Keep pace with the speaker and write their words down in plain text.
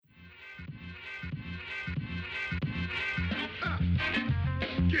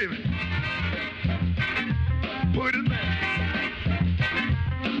give it. Put it back.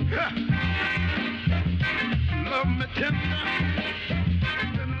 Love me tender.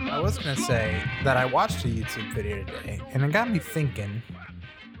 I was going to say that I watched a YouTube video today, and it got me thinking.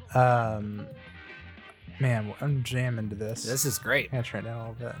 Man, I'm jamming to this. This is great. I'm going to turn it down a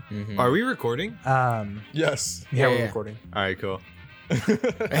little bit. Mm-hmm. Are we recording? Yes. Yeah, we're yeah. recording. All right, cool.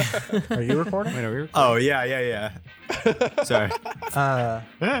 Are you recording? Wait, are we recording? Oh, yeah. Sorry.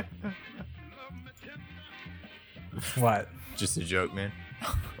 What? Just a joke, man.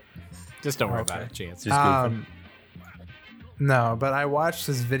 Just don't worry Okay. about it, Chance. Just goofing. No, but I watched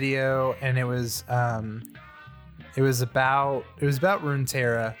this video, and it was about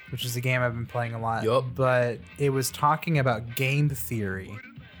Runeterra, which is a game I've been playing a lot. Yup. But it was talking about game theory,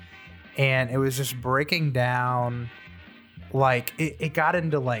 and it was just breaking down, like it got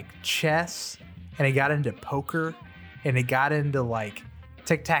into like chess, and it got into poker, and it got into like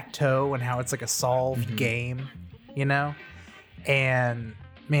tic-tac-toe and how it's like a solved game, you know? And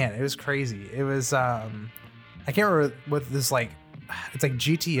man, it was crazy. It was I can't remember what this like. It's like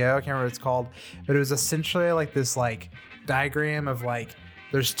GTO. I can't remember what it's called, but it was essentially like this like diagram of like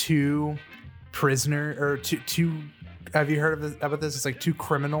there's two prisoner or two. Have you heard of this, about this? It's like two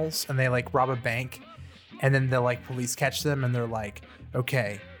criminals and they like rob a bank, and then the like police catch them and they're like,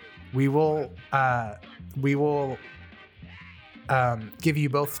 okay, we will give you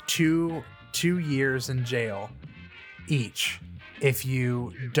both two years in jail each if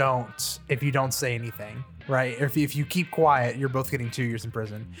you don't say anything, right? Or if you keep quiet, you're both getting 2 years in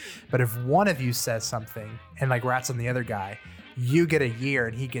prison. But if one of you says something and like rats on the other guy, you get a year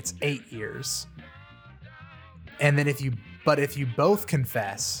and he gets 8 years. And then if you both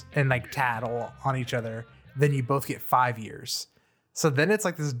confess and like tattle on each other, then you both get 5 years. So then it's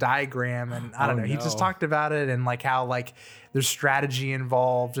like this diagram, and I don't know. He just talked about it and like how like there's strategy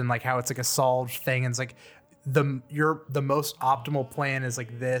involved and like how it's like a solved thing. And it's like the most optimal plan is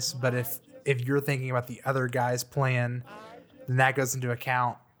like this, but if you're thinking about the other guy's plan, then that goes into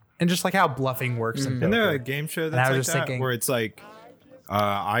account. And just like how bluffing works in Isn't there poker. a game show I that's was like just that, thinking- where it's like,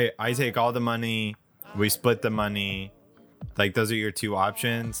 I take all the money, we split the money, like those are your two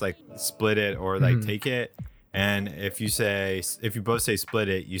options, like split it or like take it. And if you both say split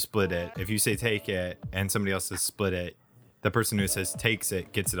it, you split it. If you say take it and somebody else says split it, the person who says takes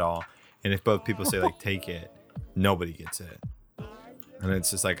it gets it all. And if both people say like take it, nobody gets it. And it's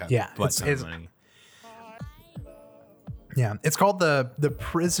just like a butt ton of money. Yeah, it's called the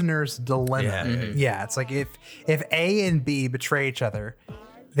prisoner's dilemma. Yeah, it's like if A and B betray each other,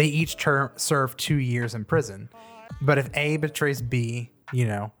 they each serve 2 years in prison. But if A betrays B, you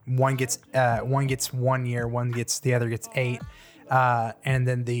know, one gets 1 year, the other gets 8. And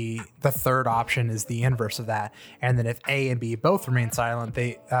then the third option is the inverse of that. And then if A and B both remain silent,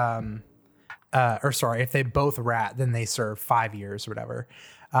 if they both rat, then they serve 5 years or whatever.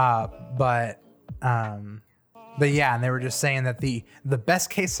 But yeah, and they were just saying that the best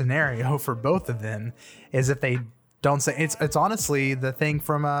case scenario for both of them is if they don't say it's honestly the thing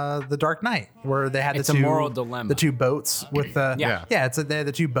from the Dark Knight where they had It's a moral dilemma. the two boats with the they had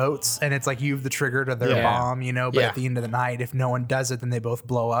the two boats and it's like you have the trigger to their bomb, you know, but at the end of the night if no one does it then they both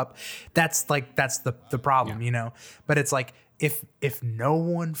blow up. That's the problem, you know. But it's like if no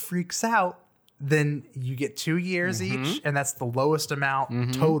one freaks out, then you get 2 years each, and that's the lowest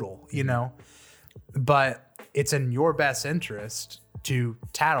amount total, you know. But it's in your best interest to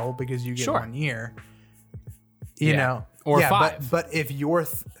tattle because you get 1 year, you know, or 5. But if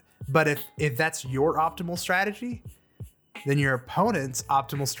if that's your optimal strategy, then your opponent's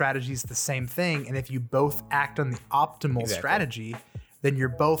optimal strategy is the same thing. And if you both act on the optimal strategy, then you're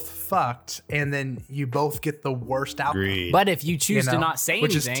both fucked, and then you both get the worst outcome. Agreed. But if you choose to not say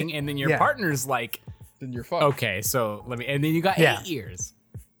which is anything, and then your partner's like, Then you're fucked. okay, so and then you got 8 years.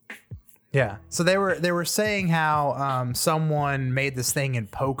 Yeah. So they were saying how someone made this thing in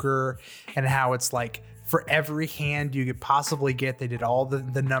poker and how it's like for every hand you could possibly get, they did all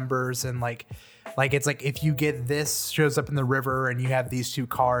the numbers and like it's like if you get this shows up in the river and you have these two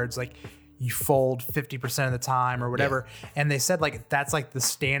cards, like you fold 50% of the time or whatever. Yeah. And they said like that's like the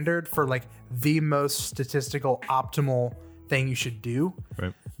standard for like the most statistical optimal thing you should do.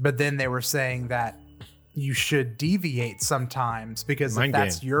 Right. But then they were saying that you should deviate sometimes because if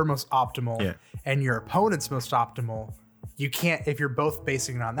that's your most optimal and your opponent's most optimal, you can't, if you're both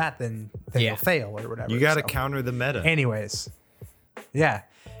basing it on that, then you'll fail or whatever. You got to counter the meta. Anyways. Yeah.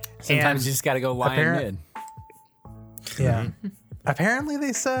 Sometimes you just got to go lion mid. Yeah. Apparently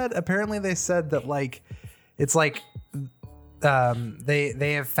they said that like, it's like,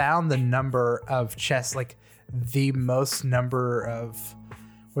 they have found the number of chess, like the most number of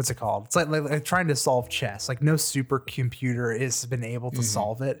what's it called? It's like trying to solve chess. Like no supercomputer has been able to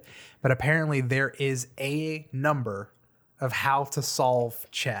solve it, but apparently there is a number of how to solve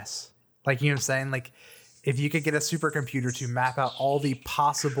chess. Like, you know what I'm saying? Like if you could get a supercomputer to map out all the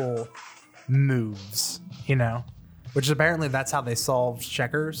possible moves, you know, which apparently that's how they solved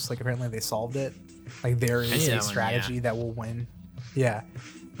checkers. Like apparently they solved it. Like there is a strategy that will win. Yeah.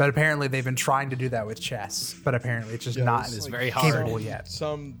 But apparently they've been trying to do that with chess, but apparently it's just not it's like very hard capable yet.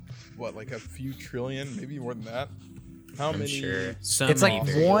 Like a few trillion, maybe more than that. How many? Sure. It's like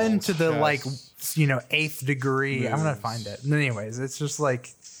 1 to the chess. like, you know, 8th degree. I'm gonna Moves. find it. Anyways, it's just like,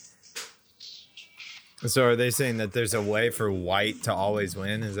 So are they saying that there's a way for white to always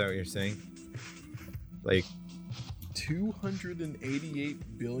win? Is that what you're saying? Like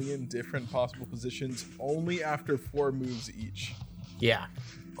 288 billion different possible positions only after 4 moves each. Yeah.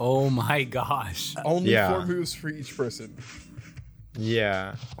 Oh my gosh. Only Yeah. 4 moves for each person.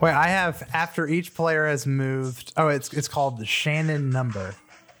 yeah. wait, I have after each player has moved. Oh, it's called the Shannon number.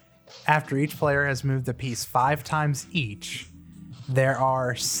 After each player has moved a piece 5 times each, there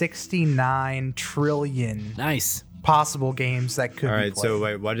are 69 trillion Nice. possible games that could All be right. played. So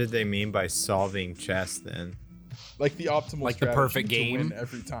wait, what did they mean by solving chess then? Like the optimal Like the strategy perfect to game? win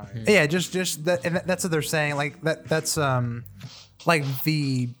every time. Yeah, just that, and that's what they're saying. Like that's like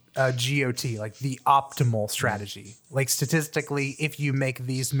the GOT, like the optimal strategy. Like statistically, if you make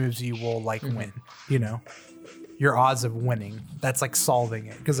these moves, you will like win. You know, your odds of winning. That's like solving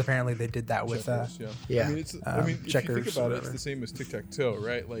it, because apparently they did that with Checkers, Yeah. I mean, if you think checkers, about it, it's whatever. the same as tic-tac-toe,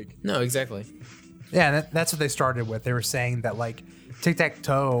 right? Like, No, exactly. yeah. That's what they started with. They were saying that like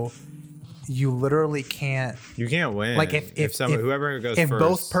tic-tac-toe, you literally can't. You can't win. Like if whoever goes if first,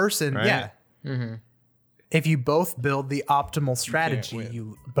 both person right? yeah. If you both build the optimal strategy, win.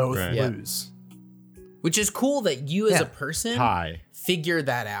 you both Right. Yeah. lose. Which is cool that you as Yeah. a person Tie. figure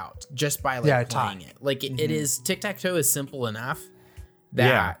that out just by like Yeah, playing tie. it. Like it is tic-tac-toe is simple enough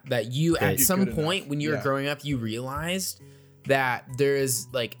that you at You're some good point enough. when you were Yeah. growing up you realized that there is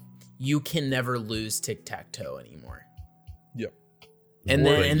like you can never lose tic-tac-toe anymore. yep. And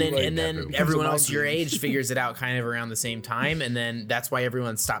Or then you and never then win. everyone Becomes a else your mind game. age figures it out kind of around the same time, and then that's why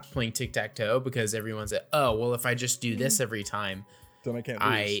everyone stops playing tic-tac-toe, because everyone's like, oh well, if I just do this every time, Then I can't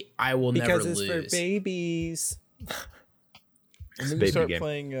lose. I will Because never it's lose. for babies. And then you baby start game.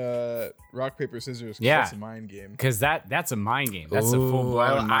 playing rock, paper, scissors. 'cause Yeah. That's a mind game. Because that's a mind game. That's a Ooh, full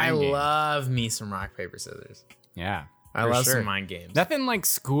blown mind I game. love me some rock paper scissors. Yeah. I for love sure. some mind games. Nothing like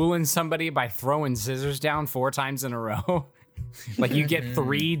schooling somebody by throwing scissors down 4 times in a row. Like you get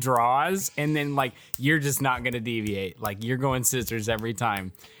 3 draws and then like you're just not gonna deviate. Like you're going scissors every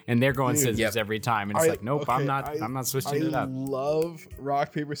time and they're going scissors Yep. every time. And it's like, nope, I'm not switching it I up. love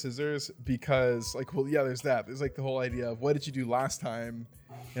rock, paper, scissors because, like, well, yeah, there's that. There's like the whole idea of what did you do last time,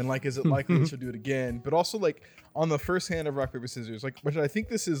 and like, is it likely that you'll do it again? But also, like, on the first hand of rock, paper, scissors, like, which I think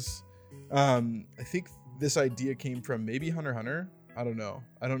this is, I think this idea came from maybe Hunter x Hunter. I don't know.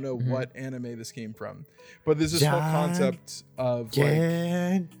 I don't know what anime this came from, but there's this whole concept of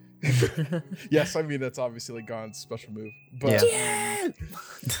like. Yes, I mean that's obviously like Gon's special move, but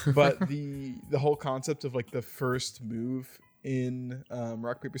but the whole concept of like the first move in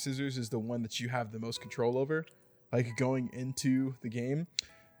rock, paper, scissors is the one that you have the most control over, like going into the game.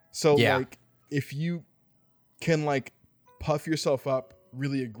 So Yeah. like if you can like puff yourself up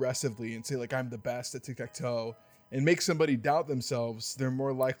really aggressively and say like I'm the best at tic-tac-toe and make somebody doubt themselves, they're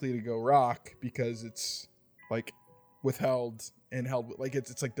more likely to go rock because it's like withheld and held, like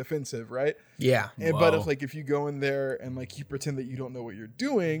it's like defensive, right? Yeah. And, but Whoa. if you go in there and like you pretend that you don't know what you're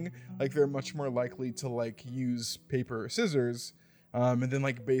doing, like they're much more likely to like use paper or scissors, and then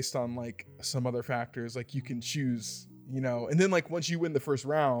like based on like some other factors, like you can choose, you know, and then like once you win the first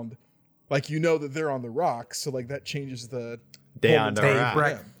round, like you know that they're on the rocks, so like that changes the They whole on the mentality rock. for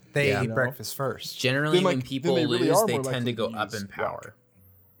They them. They Yeah. eat You know? breakfast first. Generally, Then, like, when then people they really lose, are they more tend to likely go to up use in rock. power.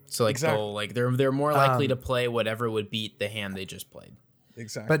 So like Exactly. they'll like they're more likely to play whatever would beat the hand they just played.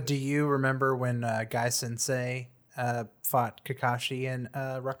 Exactly. But do you remember when Guy Sensei fought Kakashi in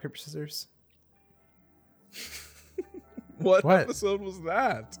rock paper scissors? what what? episode was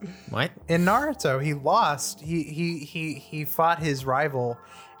that? What? In Naruto, he lost. He fought his rival,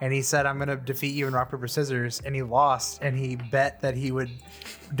 and he said, "I'm gonna defeat you in rock paper scissors," and he lost. And he bet that he would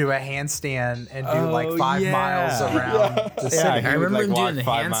do a handstand and do like 5 miles around the city. Yeah, I he would, remember like, him walk doing the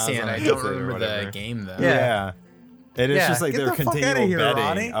 5 miles handstand. on I a don't exit or remember the whatever. game though. Yeah. And it's Yeah, just like get their the fuck outta continual here, betting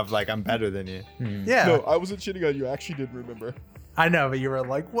Ronnie. of like I'm better than you. Yeah, No, I wasn't shitting on you. I actually did remember. I know, but you were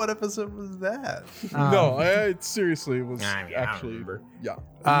like, what episode was that? No, I seriously was I mean, I don't actually. remember. Yeah.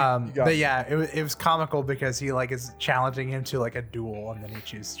 You got But it. yeah, it was comical because he like is challenging him to like a duel, and then he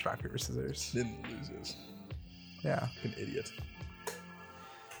chooses rock paper scissors. Then loses. Yeah, An idiot.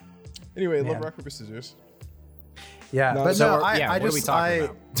 Anyway, love Man. rock paper scissors. yeah. No, But so no, we're- I yeah, I what are we just talking I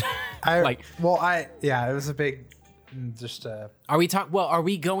about? I Like- yeah, it was a big just Are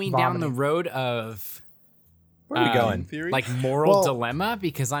we going down the Vomiting. road of Where are we going? Theory. like moral Well- dilemma?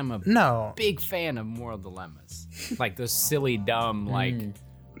 Because I'm a no. big fan of moral dilemmas, like those silly, dumb, like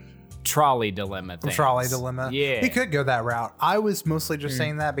trolley dilemma things. Trolley dilemma. Yeah. We could go that route. I was mostly just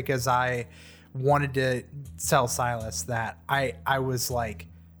saying that because I wanted to tell Silas that I was like,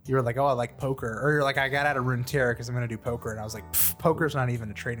 you were like, oh, I like poker, or you're like, I got out of Runeterra because I'm gonna do poker, and I was like, poker's not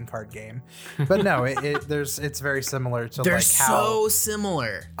even a trading card game. But no, it's very similar to They're like how so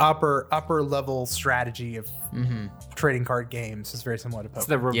similar. upper level strategy of trading card games is very similar to poker. It's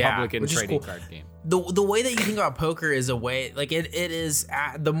the Republican which is trading cool. card game. The way that you think about poker is a way like it is.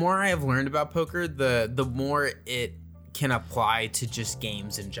 The more I have learned about poker, the more it can apply to just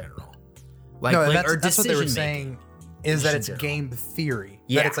games in general. Like, No, like or that's what they were decision saying making. is that in it's general. game theory.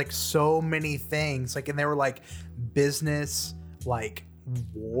 Yeah. That it's like so many things. Like, and they were like business, like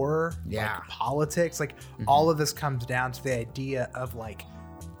war, Yeah. like politics. Like all of this comes down to the idea of like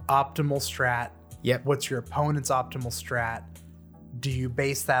optimal strat. Yep. What's your opponent's optimal strat? Do you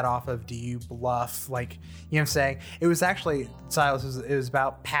base that off of, do you bluff? Like, you know what I'm saying? It was actually, Silas, it was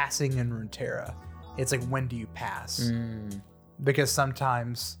about passing in Runeterra. It's like, when do you pass? Because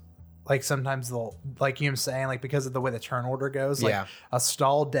sometimes they'll, like, you know what I'm saying, like, because of the way the turn order goes, like Yeah. a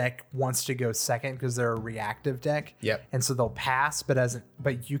stall deck wants to go second because they're a reactive deck. Yep. And so they'll pass,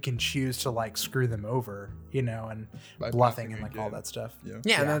 but you can choose to like screw them over, you know, and By bluffing passing and like all again. that stuff. Yeah.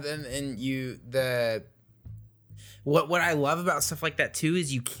 Yeah, and you what I love about stuff like that too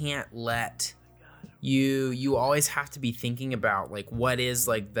is you can't let you always have to be thinking about like what is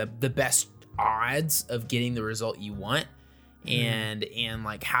like the best odds of getting the result you want and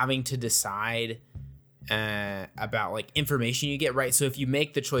like having to decide about like information you get right. So if you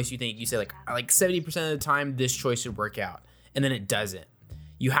make the choice you say like 70% of the time this choice should work out and then it doesn't.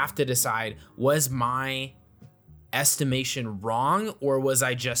 You have to decide, was my estimation wrong or was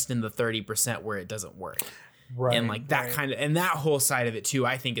I just in the 30% where it doesn't work? Right. And like that kind of, and that whole side of it too,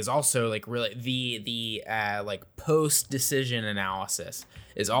 I think is also like really the like post decision analysis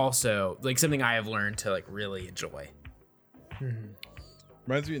is also like something I have learned to like really enjoy.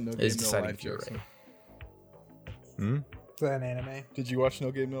 Reminds me of No Game Is No deciding Life. if you're Jackson. Is that an anime? Did you watch No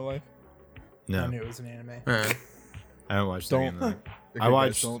Game No Life? I No, knew it was an anime. I haven't watched Don't. any of them. Okay, I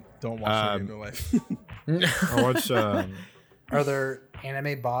guys, watched, Don't watch No Game No Life. I watched Are there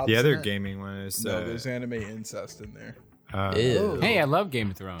anime bobs? the in other it? gaming one is No, there's anime incest in there. Ew. Hey, I love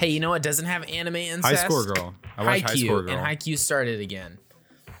Game of Thrones. Hey, you know what doesn't have anime incest? High Score Girl. I watched High Score Girl. And Haikyuu started again.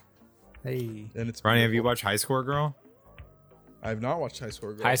 Hey. And it's Ronnie, have you beautiful. watched High Score Girl? I've not watched High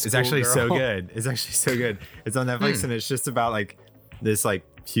Score Girl. High It's School actually so Girl. good. It's actually so good. It's on Netflix and it's just about like this like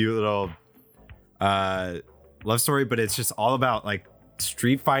cute little love story, but it's just all about like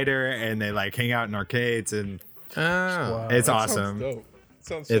Street Fighter and they like hang out in arcades and Oh. it's That sounds awesome. dope.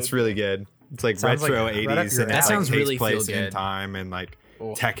 Sounds so It's really good. It's like Sounds like retro right up 80s your and alley. it That sounds like, takes really place feel in good. time and like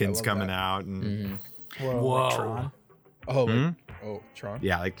Oh, I Tekken's love coming that. out and Whoa. Whoa. Like Tron? Oh, Hmm? like, oh, Tron.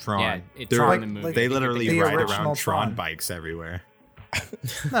 yeah, like Tron. Yeah, They're Tron like- the movie. like- they literally The ride original around Tron Tron. bikes everywhere.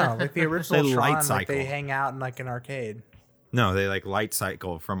 No, like the original They Tron, light like cycle. they hang out in like an arcade. No, they like light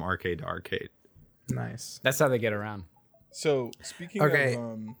cycle from arcade to arcade. Nice. That's how they get around. So speaking Okay.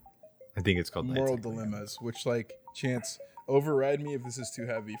 of I think it's called light moral cycle. dilemmas, which like Chance override me if this is too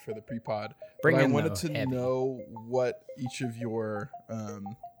heavy for the pre-pod. Bring but I in wanted the to heavy. know what each of your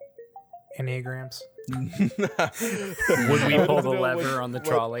Enneagrams. Would Would we pull the lever on the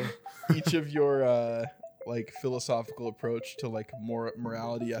trolley? each of your like philosophical approach to like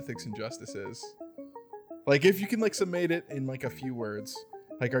morality, ethics, and justice is. Like if you can like summate it in like a few words.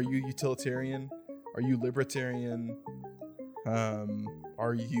 Like are you utilitarian? Are you libertarian?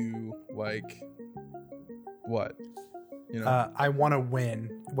 Are you like what? You know? I want to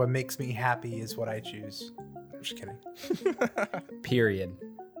win. What makes me happy is what I choose. I'm just kidding. Period.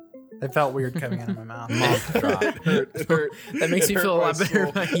 It felt weird coming out of my mouth. It hurt. That makes It me feel a hurt lot my better soul.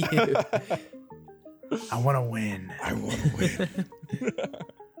 about you. I want to win. I want to win.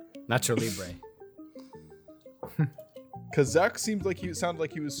 Nacho Libre. Because Zach seemed like he sounded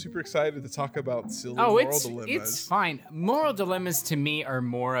like he was super excited to talk about silly Oh, moral it's dilemmas. fine. Moral dilemmas to me are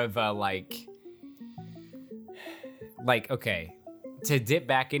more of a like okay, to dip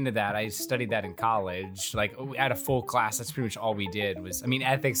back into that, I studied that in college. Like at a full class, that's pretty much all we did was, I mean,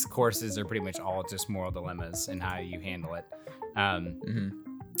 ethics courses are pretty much all just moral dilemmas and how you handle it. And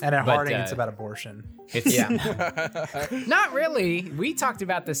at But, Harding, it's about abortion. It's not really. We talked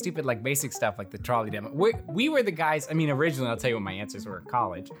about the stupid like basic stuff like the trolley dilemma. We were the guys. I mean, originally I'll tell you what my answers were in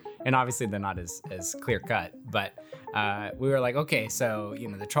college, and obviously they're not as clear cut. But we were like, okay, so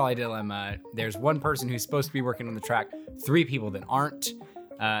the trolley dilemma. There's one person who's supposed to be working on the track, 3 people that aren't.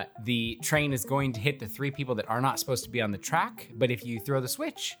 The train is going to hit the 3 people that are not supposed to be on the track. But if you throw the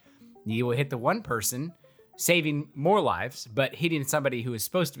switch, you will hit the one person, saving more lives, but hitting somebody who is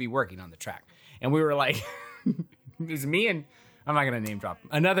supposed to be working on the track. And we were like, it was me and, I'm not going to name drop him,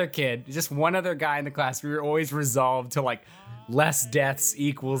 another kid, just one other guy in the class. We were always resolved to like less deaths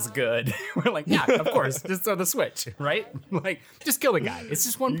equals good. We're like, yeah, of course, just throw the switch, right? Like, just kill the guy. It's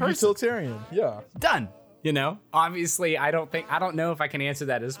just one person. Utilitarian. Yeah. Done. Obviously, I don't know if I can answer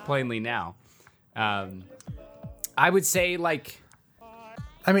that as plainly now. I would say like,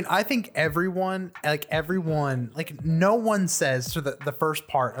 I mean, I think everyone, no one says to the first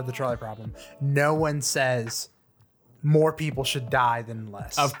part of the trolley problem, no one says more people should die than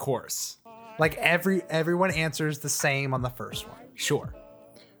less. of course, Like everyone answers the same on the first one. sure.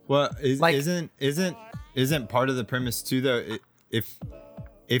 Well, Like- isn't part of the premise too though?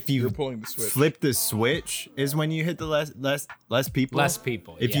 If you You're pulling the switch. flip the switch is when you hit the less people. Less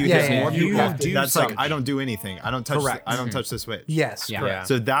people, If yeah. you Yeah, hit yeah, more you people, have to that's do like something. I don't do anything. I don't touch. Correct. I don't touch the switch. Yes, Yeah. correct.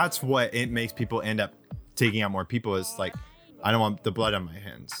 So that's what it makes people end up taking out more people. Is like I don't want the blood on my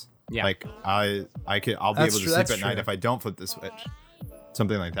hands. Yeah. Like I'll be That's able to true, sleep that's at night true. if I don't flip the switch.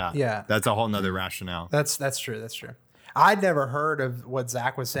 Something like that. Yeah. That's a whole nother rationale. That's true. That's true. I'd never heard of what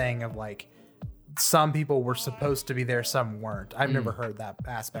Zach was saying of like some people were supposed to be there, some weren't. I've never heard that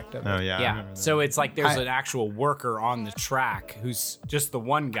aspect of it. Oh yeah. I Yeah. remember that. So it's like there's I- an actual worker on the track who's just the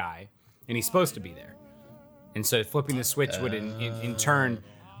one guy, and he's supposed to be there. And so flipping the switch would in turn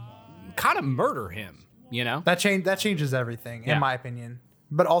kind of murder him. That changes everything, Yeah. in my opinion.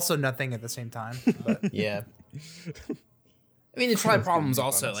 But also nothing at the same time. But Yeah. I mean, the trolley problem is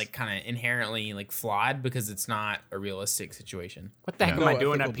also like kind of inherently like flawed because it's not a realistic situation. What the heck am No I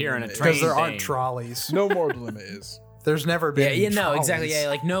doing ethical up here in a dilemma. train? because there aren't thing? trolleys. No moral dilemma is. There's never been. Yeah, no, exactly. trolleys. Yeah,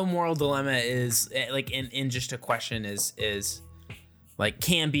 like no moral dilemma is like in just a question is like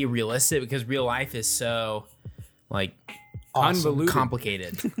can be realistic because real life is so like Convoluted.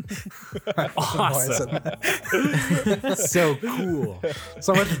 complicated. Awesome. So cool.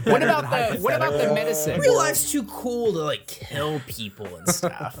 So much What better about than what about the medicine? Real life's too cool to like kill people and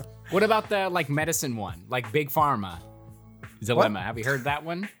stuff. What about the like medicine one? Like Big Pharma dilemma. Have you heard that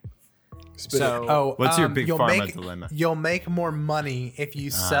one? Spit So it. Oh, What's your big you'll pharma make, dilemma? You'll make more money if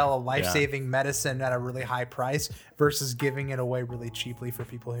you sell a life-saving medicine at a really high price versus giving it away really cheaply for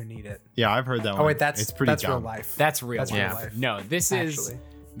people who need it. Yeah, I've heard that one. Oh wait, that's it's pretty real dumb. life. That's real That's life. real life. No, this is Actually.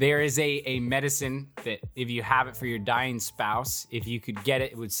 there is a medicine that if you have it for your dying spouse, if you could get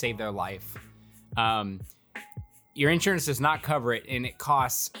it, it would save their life. Your insurance does not cover it, and it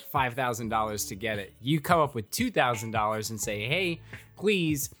costs $5,000 to get it. You come up with $2,000 and say, "Hey,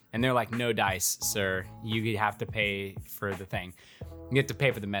 please," and they're like, "No dice, sir. You have to pay for the thing. You have to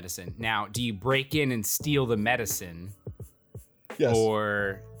pay for the medicine." Now, do you break in and steal the medicine, Yes.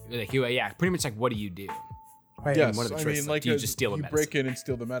 or like, yeah, pretty much like what do you do? Wait, Yes, what are the I choices? mean, like Do you just steal the you medicine? break in and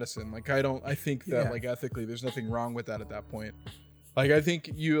steal the medicine. Like I think that Yeah. like ethically, there's nothing wrong with that at that point. Like I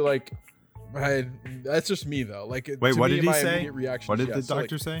think you like, that's just me though. Like Wait, to what me, did he my say? immediate reaction What is did yes. the So, like,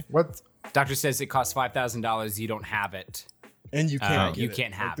 doctor say? What? Doctor says it costs $5,000. You don't have it. And you can't. You get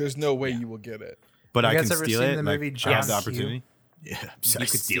can't it. have Like, there's it. no way you will get it. But I You can guys ever steal seen it. the Like, movie I have the John opportunity. Yeah, I could steal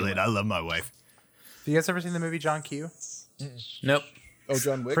steal it. it. I love my wife. Have you guys ever seen the movie John Q? Nope. Oh,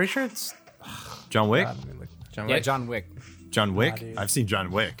 John Wick. Pretty sure it's. John Wick. God, let me look. John Yeah, Wick. John Wick. John Wick. dude. I've seen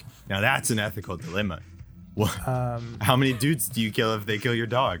John Wick. Now that's an ethical dilemma. What? Um, How many dudes do you kill if they kill your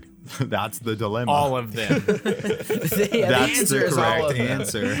dog? That's the dilemma. All of them. the That's answer the is all correct of them.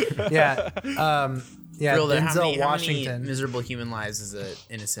 answer. Yeah. Yeah. Real, Denzel how many Washington. miserable human lives is an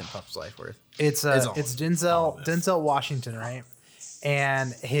innocent pup's life worth? It's Is all it's of Denzel Washington, right?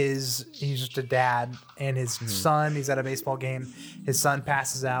 And he's just a dad, and his son, he's at a baseball game. His son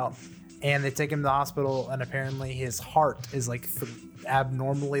passes out, and they take him to the hospital, and apparently his heart is like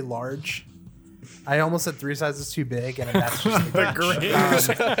abnormally large. I almost said 3 sizes too big, and that's just the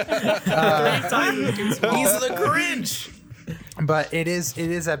He's the Grinch. but it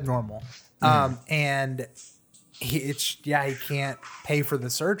is abnormal. And he can't pay for the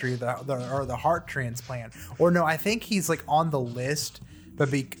surgery, or the heart transplant, or no, I think he's like on the list, but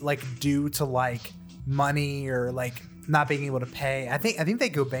due to like money or like not being able to pay. I think they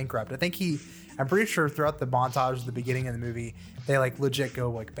go bankrupt. I'm pretty sure throughout the montage at the beginning of the movie, they like legit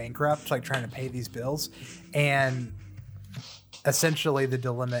go like bankrupt, like trying to pay these bills. And essentially the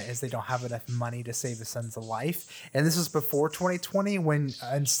dilemma is they don't have enough money to save his son's life. And this is before 2020, when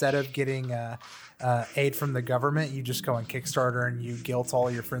instead of getting aid from the government, you just go on Kickstarter and you guilt all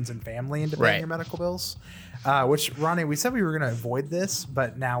your friends and family into paying Right. your medical bills. Which, Ronnie, we said we were going to avoid this,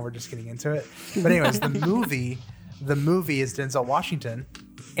 but now we're just getting into it. But anyways, the movie is Denzel Washington,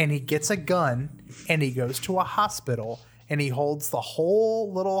 and he gets a gun and he goes to a hospital and he holds the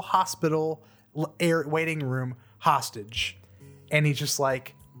whole little hospital waiting room hostage. And he's just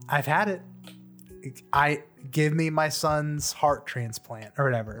like, I've had it. Give me my son's heart transplant or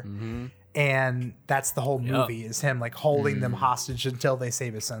whatever. Mm-hmm. And that's the whole movie is him like holding them hostage until they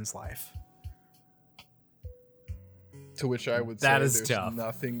save his son's life. To which I would say That is there's tough.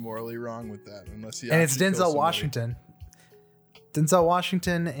 nothing morally wrong with that, unless he And it's actually kills Denzel somebody. Washington. Denzel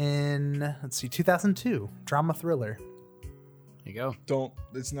Washington in 2002 drama thriller. There you go.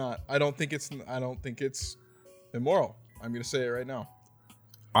 I don't think it's immoral. I'm gonna say it right now.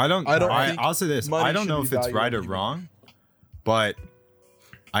 I'll think say this. money I don't should know be if it's valued right or even. wrong, but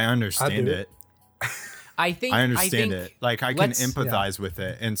I understand do. it. I think I understand think it. Like I can let's- empathize with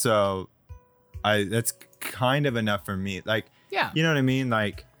it, and so that's kind of enough for me. Like, Yeah. you know what I mean?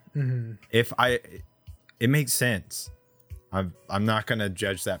 Like, it makes sense. I'm not gonna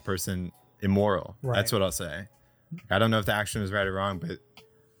judge that person immoral. Right. That's what I'll say. I don't know if the action is right or wrong, but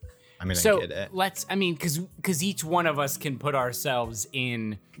I mean, So I get it. because each one of us can put ourselves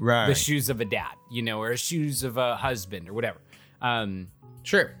in the Right. shoes of a dad, or shoes of a husband or whatever.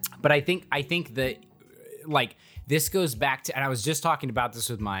 Sure. But I think that like this goes back to, and I was just talking about this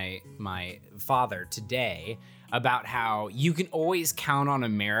with my father today about how you can always count on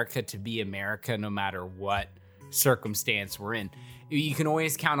America to be America no matter what circumstance we're in. You can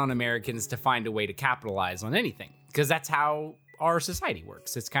always count on Americans to find a way to capitalize on anything because that's how our society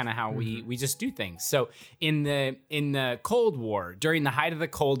works. It's kind of how we just do things. So in the Cold War, during the height of the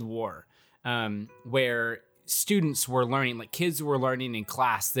Cold War, where students were learning, like kids were learning in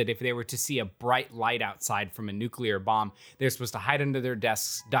class that if they were to see a bright light outside from a nuclear bomb, they're supposed to hide under their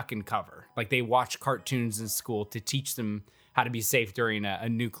desks, duck and cover. Like they watch cartoons in school to teach them how to be safe during a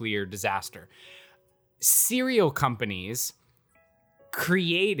nuclear disaster. Cereal companies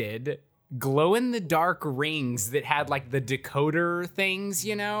created glow-in-the-dark rings that had like the decoder things,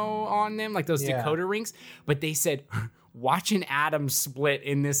 on them, like those Yeah. decoder rings. But they said, watch an atom split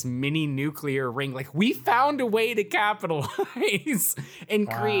in this mini nuclear ring. Like we found a way to capitalize and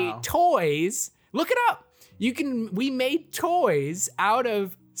create toys. Look it up. We made toys out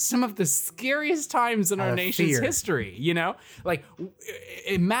of some of the scariest times in our of nation's fear. history, Like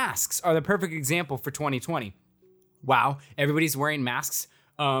masks are the perfect example for 2020. Wow, everybody's wearing masks.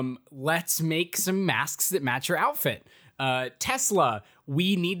 Let's make some masks that match your outfit. Tesla,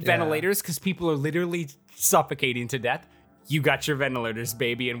 we need ventilators because people are literally suffocating to death. You got your ventilators,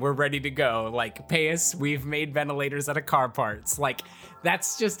 baby, and we're ready to go. Like, pay us. We've made ventilators out of car parts. Like,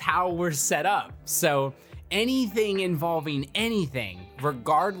 that's just how we're set up. So anything involving anything,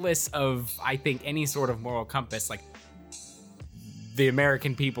 regardless of, I think, any sort of moral compass, like, the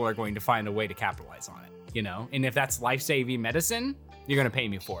American people are going to find a way to capitalize on it, And if that's life-saving medicine, you're going to pay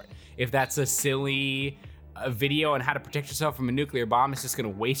me for it. If that's a silly video on how to protect yourself from a nuclear bomb, it's just going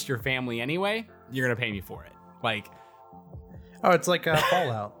to waste your family anyway, you're going to pay me for it. Like, Oh, it's like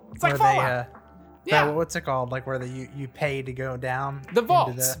Fallout. It's like where Fallout. Yeah. What's it called? Like where you pay to go down the into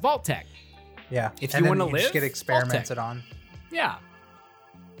vaults, Vault Tech. Yeah. If And you then wanna just live, get Vault experimented Tech. on. Yeah.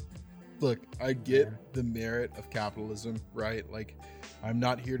 Look, I get the merit of capitalism, right? Like, I'm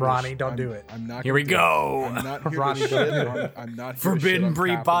not here to Ronnie, don't do it. I'm not. Here we gonna do go. it. I'm not here Ronnie, to don't shit do on. it. I'm not here Forbidden to shit on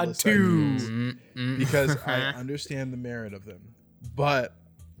Pre-Pod capitalist 2. ideals because I understand the merit of them, but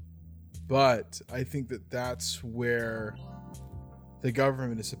I think that that's where the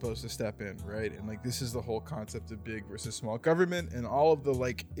government is supposed to step in, right? And like this is the whole concept of big versus small government and all of the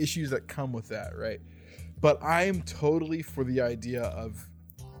like issues that come with that, right? But I am totally for the idea of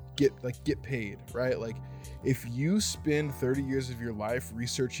get paid, right? Like if you spend 30 years of your life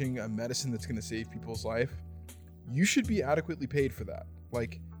researching a medicine that's going to save people's life, you should be adequately paid for that,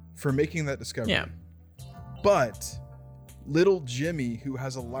 like for making that discovery. Yeah. But little Jimmy, who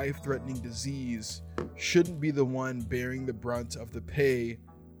has a life-threatening disease, shouldn't be the one bearing the brunt of the pay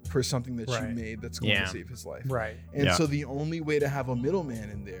for something that you Right. made that's going Yeah. to save his life. Right. And Yeah. so the only way to have a middleman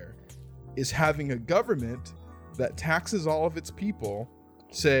in there is having a government that taxes all of its people,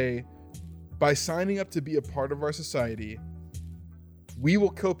 say, by signing up to be a part of our society, we will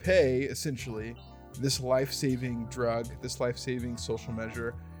co-pay, essentially, this life-saving drug, this life-saving social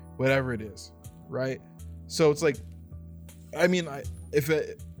measure, whatever it is, right? So it's like, I mean, I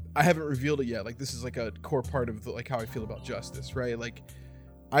haven't revealed it yet. Like, this is like a core part of like how I feel about justice, right? Like,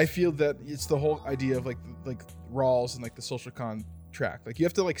 I feel that it's the whole idea of like Rawls and like the social contract. Like, you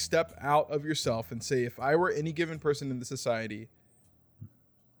have to like step out of yourself and say, if I were any given person in the society,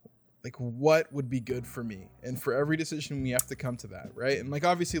 like, what would be good for me? And for every decision, we have to come to that, right? And like,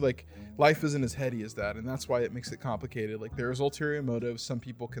 obviously, like, life isn't as heady as that, and that's why it makes it complicated. Like, there's ulterior motives. Some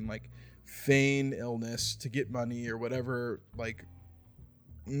people can like feign illness to get money or whatever. Like,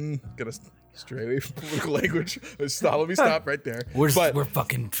 gonna stray away from political language. Let me stop right there. We're But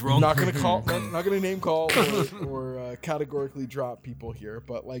fucking drunk. not gonna name call or categorically drop people here,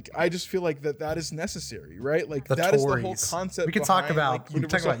 but like, I just feel like that is necessary, right? Like, that is the whole concept. We can talk behind, about like,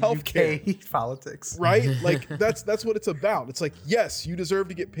 universal healthcare. UK politics, Right? Like, that's what it's about. It's like, yes, you deserve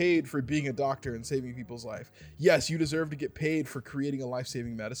to get paid for being a doctor and saving people's life. Yes, you deserve to get paid for creating a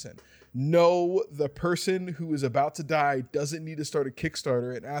life-saving medicine. No, the person who is about to die doesn't need to start a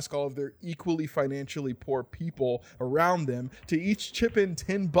Kickstarter and ask all of their equally financially poor people around them to each chip in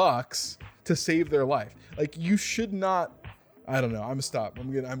 $10 to save their life. Like, you should not. I don't know. I'm gonna stop.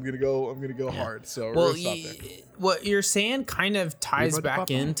 I'm gonna go hard. So we're Well, gonna stop there. what you're saying kind of ties about to back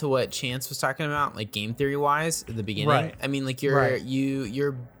pop into what Chance was talking about, like game theory wise at the beginning. Right. I mean, like Right. you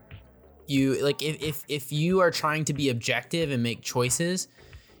like if you are trying to be objective and make choices,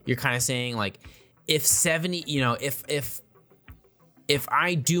 you're kind of saying like, if 70, if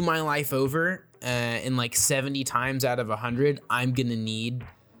I do my life over in like 70 times out of 100, I'm gonna need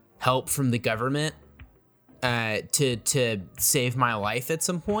help from the government to save my life at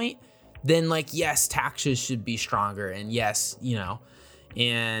some point. Then like, yes, taxes should be stronger, and yes,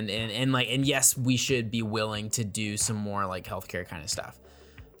 and yes, we should be willing to do some more like healthcare kind of stuff.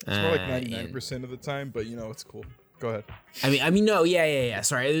 It's more like 99% of the time, but it's cool. Go ahead. I mean, no, yeah.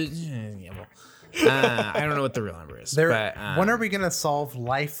 Sorry, I don't know what the real number is. But, when are we gonna solve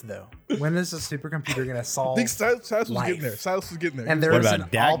life though? When is the supercomputer gonna solve? I think Silas was life? getting there. Silas was getting there. And What there's about an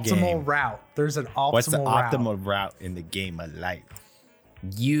that optimal game? route. There's an optimal What's the route. optimal route in the game of life?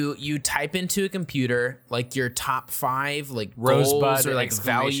 you type into a computer like your top 5 like Rosebud goals or like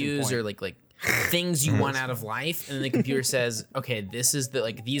exclamation values point. or like things you want out of life, and then the computer says, okay, this is the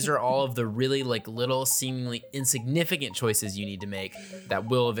like these are all of the really like little seemingly insignificant choices you need to make that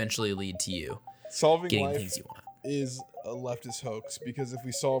will eventually lead to you Solving getting life things you want. is a leftist hoax, because if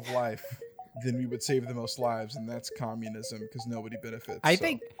we solve life, then we would save the most lives, and that's communism, because nobody benefits. I So,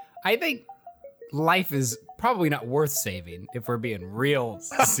 think life is probably not worth saving if we're being real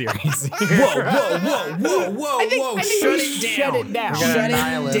serious here. Whoa! Shut it down! Shut it down. We got Shut a it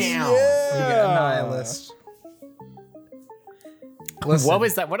nihilist. down! We got a nihilist. Listen, What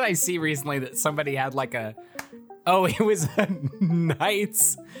was that? What did I see recently that somebody had like a it was a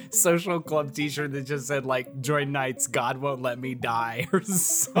Knights social club t-shirt that just said like, join Knights, God won't let me die or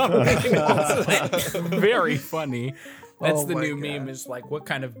something. Very funny. That's Oh the my new God. meme, is like, what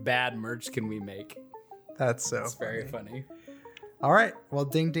kind of bad merch can we make? That's so It's very funny. All right. Well,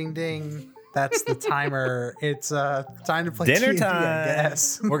 ding, ding, ding. That's the timer. It's time to play Dinner TNT, I time.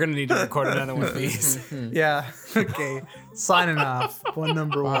 guess. We're gonna need to record another one of these. Yeah. Okay. Signing off. One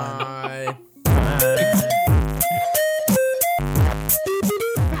number one. Bye.